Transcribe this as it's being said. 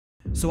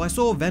So I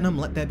saw Venom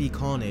Let There Be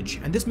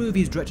Carnage, and this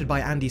movie is directed by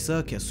Andy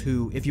Serkis,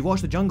 who, if you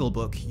watch The Jungle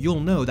Book, you'll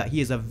know that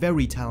he is a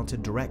very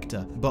talented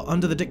director. But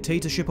under the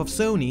dictatorship of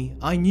Sony,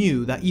 I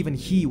knew that even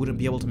he wouldn't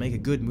be able to make a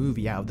good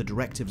movie out of the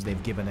directives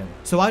they've given him.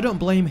 So I don't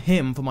blame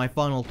him for my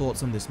final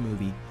thoughts on this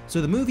movie.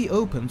 So the movie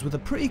opens with a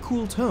pretty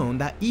cool tone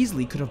that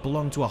easily could have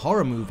belonged to a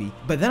horror movie,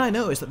 but then I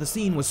noticed that the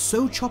scene was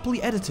so choppily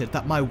edited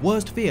that my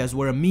worst fears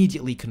were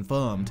immediately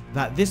confirmed.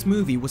 That this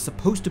movie was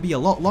supposed to be a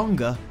lot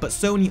longer, but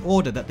Sony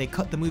ordered that they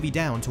cut the movie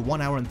down to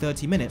 1 hour and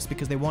 30 minutes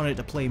because they wanted it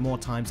to play more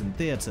times in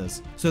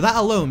theaters. So that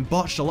alone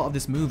botched a lot of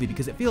this movie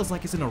because it feels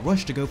like it's in a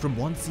rush to go from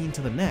one scene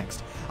to the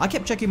next. I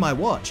kept checking my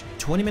watch.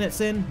 20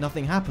 minutes in,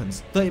 nothing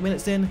happens. 30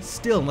 minutes in,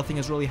 still nothing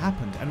has really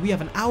happened, and we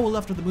have an hour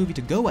left of the movie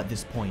to go at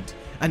this point.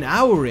 An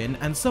hour in,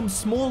 and some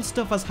small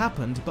stuff has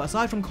happened, but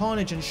aside from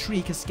Carnage and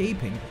Shriek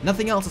escaping,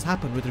 nothing else has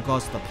happened with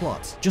regards to the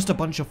plot. Just a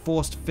bunch of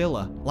forced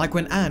filler. Like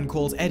when Anne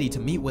calls Eddie to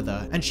meet with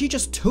her, and she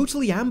just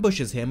totally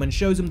ambushes him and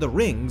shows him the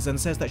rings and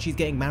says that she's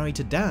getting married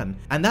to Dan.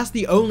 And that's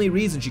the only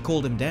reason she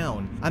called him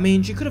down. I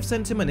mean, she could have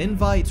sent him an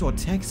invite or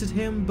texted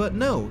him, but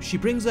no, she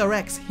brings her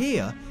ex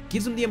here,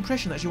 gives him the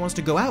impression that she wants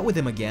to go out with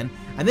him again,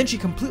 and then she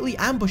completely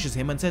ambushes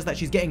him and says that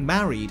she's getting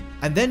married.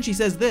 And then she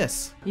says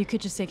this. You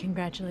could just say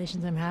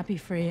congratulations, I'm happy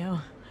for you.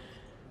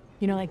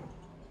 You know, like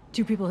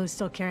two people who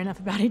still care enough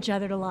about each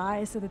other to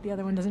lie so that the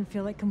other one doesn't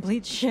feel like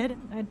complete shit.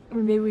 Or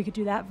maybe we could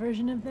do that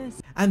version of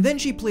this. And then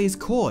she plays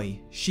coy.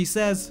 She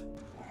says,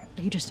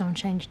 you just don't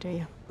change, do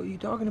you? What are you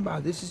talking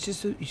about? This is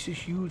just it's a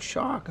huge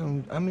shock.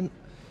 I'm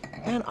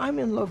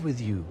in love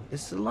with you.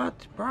 It's a lot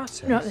to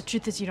process. No, the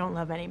truth is you don't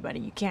love anybody.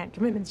 You can't.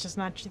 Commitment's just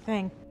not your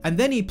thing. And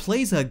then he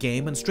plays her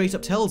game and straight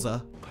up tells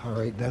her, all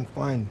right, then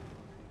fine.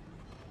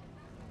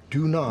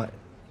 Do not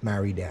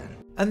marry Dan.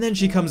 And then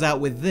she comes out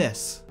with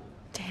this.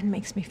 Dan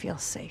makes me feel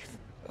safe.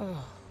 Ugh.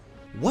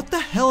 What the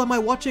hell am I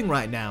watching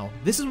right now?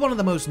 This is one of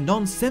the most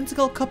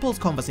nonsensical couples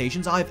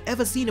conversations I've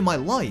ever seen in my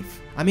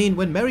life. I mean,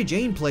 when Mary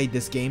Jane played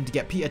this game to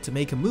get Peter to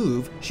make a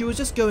move, she was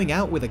just going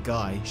out with a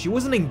guy. She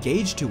wasn't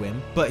engaged to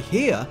him. But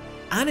here,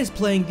 Anne is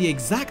playing the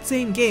exact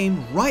same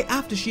game right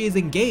after she is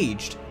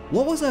engaged.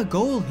 What was her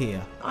goal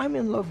here? I'm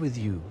in love with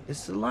you.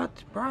 It's a lot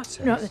to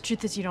process. No, the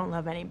truth is you don't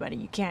love anybody.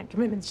 You can't.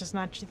 Commitment's just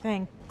not your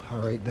thing. All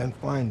right, then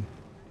fine.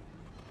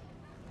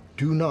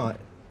 Do not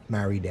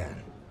marry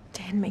Dan.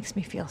 Dan makes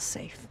me feel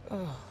safe.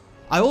 Ugh.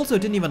 I also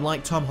didn't even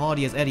like Tom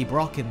Hardy as Eddie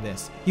Brock in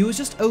this. He was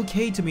just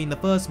okay to me in the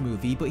first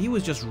movie, but he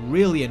was just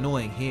really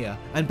annoying here.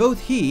 And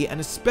both he and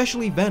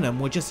especially Venom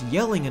were just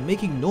yelling and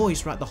making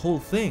noise throughout the whole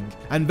thing.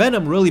 And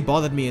Venom really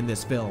bothered me in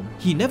this film.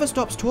 He never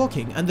stops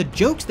talking, and the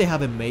jokes they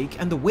have him make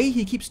and the way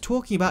he keeps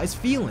talking about his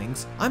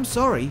feelings, I'm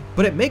sorry,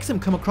 but it makes him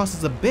come across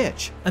as a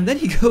bitch. And then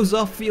he goes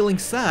off feeling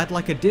sad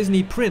like a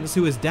Disney prince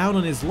who is down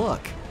on his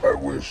luck. I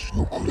wish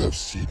you could have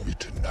seen me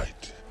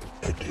tonight,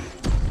 Eddie.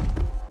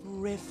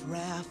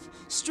 Riff-raff,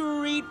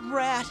 street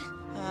rat,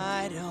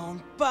 I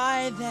don't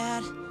buy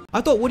that. I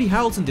thought Woody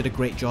Harrelson did a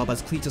great job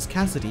as Cletus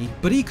Cassidy,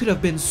 but he could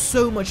have been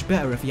so much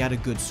better if he had a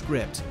good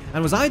script.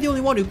 And was I the only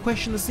one who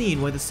questioned the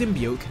scene where the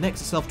symbiote connects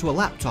itself to a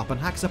laptop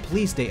and hacks a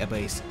police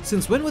database?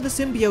 Since when were the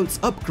symbiotes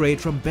upgrade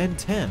from Ben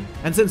 10?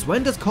 And since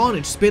when does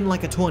Carnage spin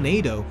like a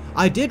tornado?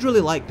 I did really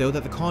like though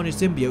that the Carnage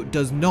symbiote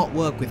does not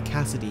work with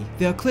Cassidy.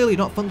 They are clearly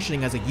not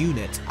functioning as a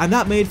unit, and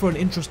that made for an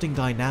interesting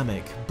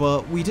dynamic,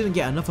 but we didn't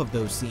get enough of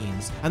those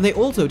scenes. And they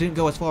also didn't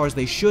go as far as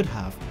they should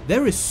have.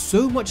 There is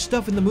so much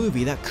stuff in the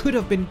movie that could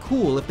have been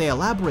cool if they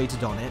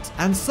elaborated on it,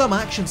 and some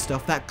action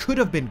stuff that could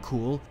have been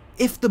cool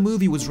if the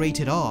movie was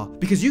rated R,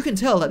 because you can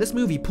tell that this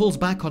movie pulls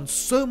back on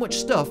so much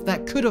stuff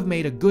that could have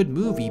made a good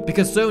movie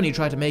because Sony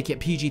tried to make it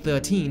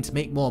PG-13 to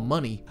make more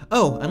money.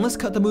 Oh, and let's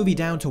cut the movie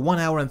down to 1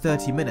 hour and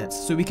 30 minutes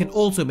so we can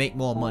also make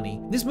more money.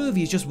 This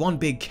movie is just one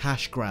big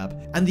cash grab,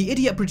 and the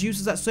idiot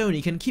producers at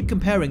Sony can keep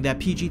comparing their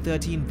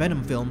PG-13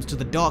 Venom films to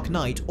The Dark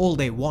Knight all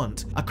they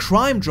want. A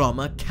crime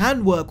drama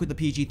can work with the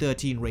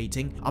PG-13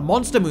 rating. A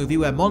monster movie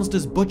where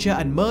monsters butcher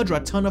and murder a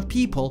ton of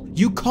people,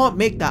 you can't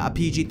make that a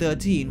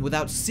PG-13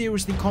 without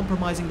seriously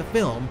compromising the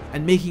film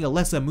and making a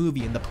lesser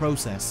movie in the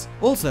process.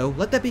 Also,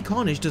 Let There Be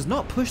Carnage does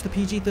not push the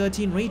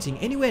PG-13 rating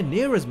anywhere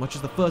near as much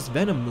as the first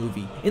Venom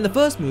movie. In the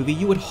first movie,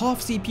 you would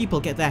half see people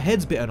get their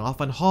heads bitten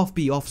off and half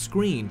be off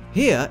screen.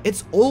 Here,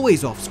 it's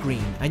always off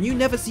screen, and you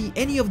never see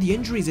any of the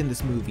injuries in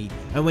this movie,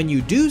 and when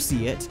you do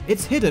see it,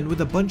 it's hidden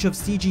with a bunch of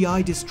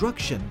CGI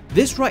destruction.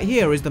 This right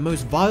here is the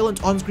most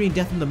violent on-screen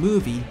death in the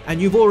movie,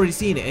 and you've already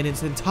seen it in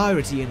its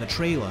entirety in the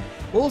trailer.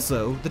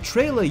 Also, the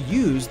trailer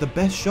used the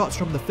best shots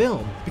from the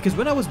film, because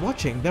when I was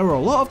watching, there were a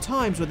lot of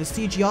times where the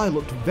CGI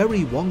looked very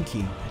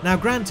wonky. Now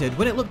granted,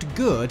 when it looked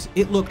good,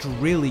 it looked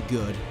really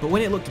good, but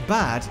when it looked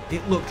bad,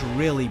 it looked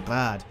really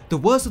bad. The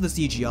worst of the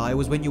CGI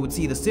was when you would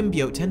see the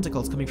symbiote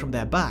tentacles coming from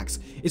their backs.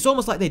 It's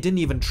almost like they didn't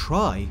even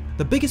try.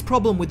 The biggest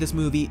problem with this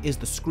movie is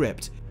the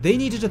script. They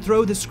needed to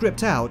throw the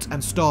script out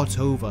and start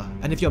over.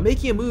 And if you're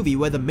making a movie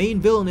where the main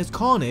villain is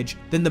Carnage,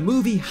 then the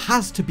movie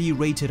has to be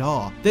rated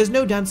R. There's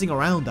no dancing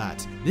around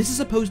that. This is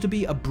supposed to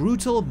be a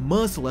brutal,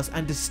 merciless,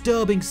 and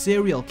disturbing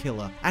serial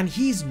killer, and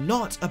he's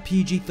not a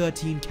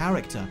PG-13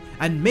 character.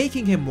 And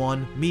making him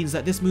one means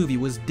that this movie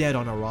was dead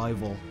on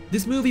arrival.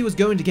 This movie was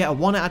going to get a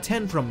 1 out of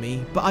 10 from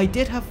me, but I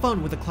did have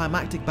fun with the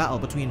climactic battle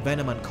between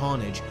Venom and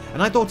Carnage,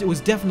 and I thought it was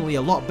definitely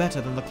a lot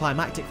better than the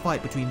climactic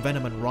fight between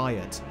Venom and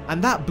Riot.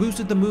 And that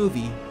boosted the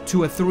movie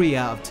to a 3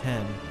 out of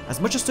 10. As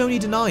much as Sony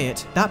deny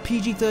it, that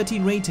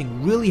PG-13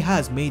 rating really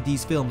has made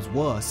these films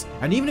worse.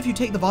 And even if you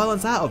take the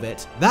violence out of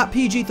it, that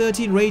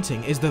PG-13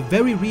 rating is the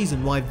very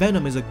reason why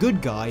Venom is a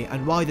good guy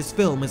and why this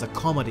film is a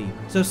comedy.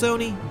 So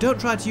Sony, don't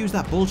try to use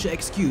that bullshit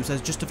excuse as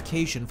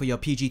justification for your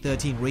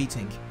PG-13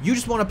 rating. You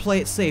just want to play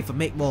it safe and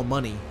make more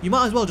money. You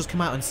might as well just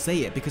come out and say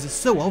it because it's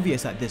so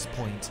obvious at this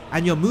point.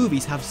 And your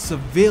movies have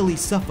severely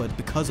suffered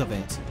because of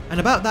it. And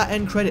about that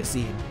end credit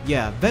scene,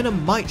 yeah,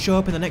 Venom might show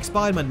up in the next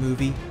Spider-Man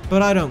movie,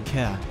 but I don't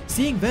care.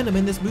 Seeing Venom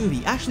in this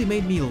movie actually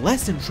made me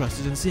less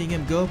interested in seeing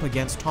him go up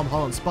against Tom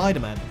Holland's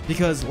Spider-Man,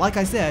 because like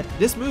I said,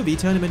 this movie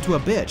turned him into a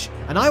bitch,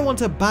 and I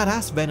want a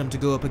badass Venom to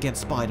go up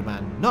against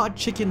Spider-Man, not a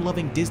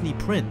chicken-loving Disney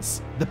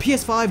prince. The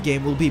PS5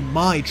 game will be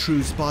my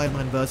true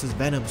Spider-Man vs.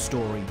 Venom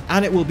story,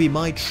 and it will be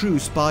my true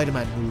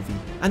Spider-Man movie.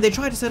 And they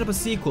tried to set up a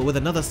sequel with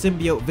another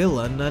symbiote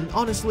villain, and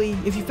honestly,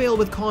 if you fail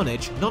with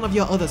Carnage, none of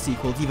your other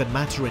sequels even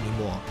matter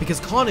anymore,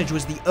 because Carnage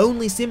was the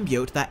only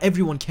symbiote that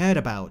everyone cared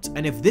about,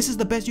 and if this is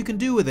the best you can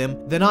do with him,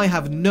 then I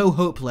have no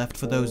hope left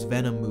for those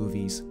Venom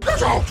movies.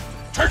 Get out!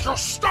 Take your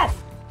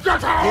stuff!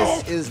 Get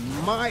out! This is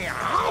my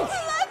house!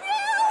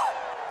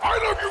 I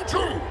love you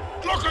too!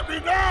 Look at me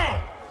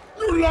now!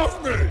 You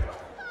love me!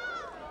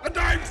 And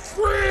I'm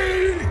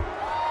free!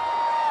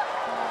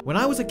 When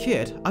I was a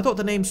kid, I thought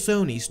the name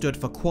Sony stood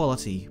for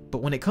quality,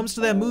 but when it comes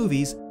to their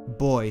movies,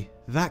 boy,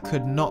 that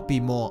could not be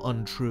more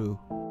untrue.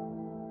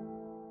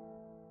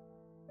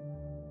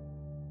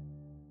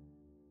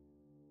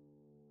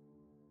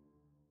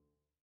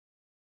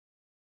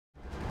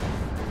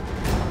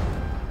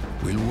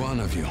 Will one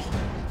of you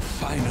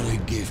finally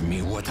give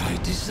me what I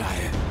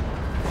desire?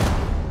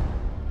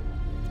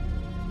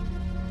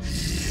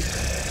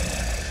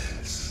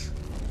 Yes.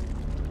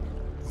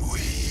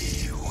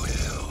 We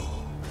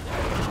will.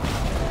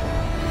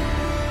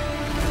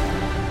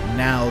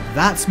 Now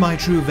that's my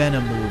true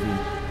Venom movie.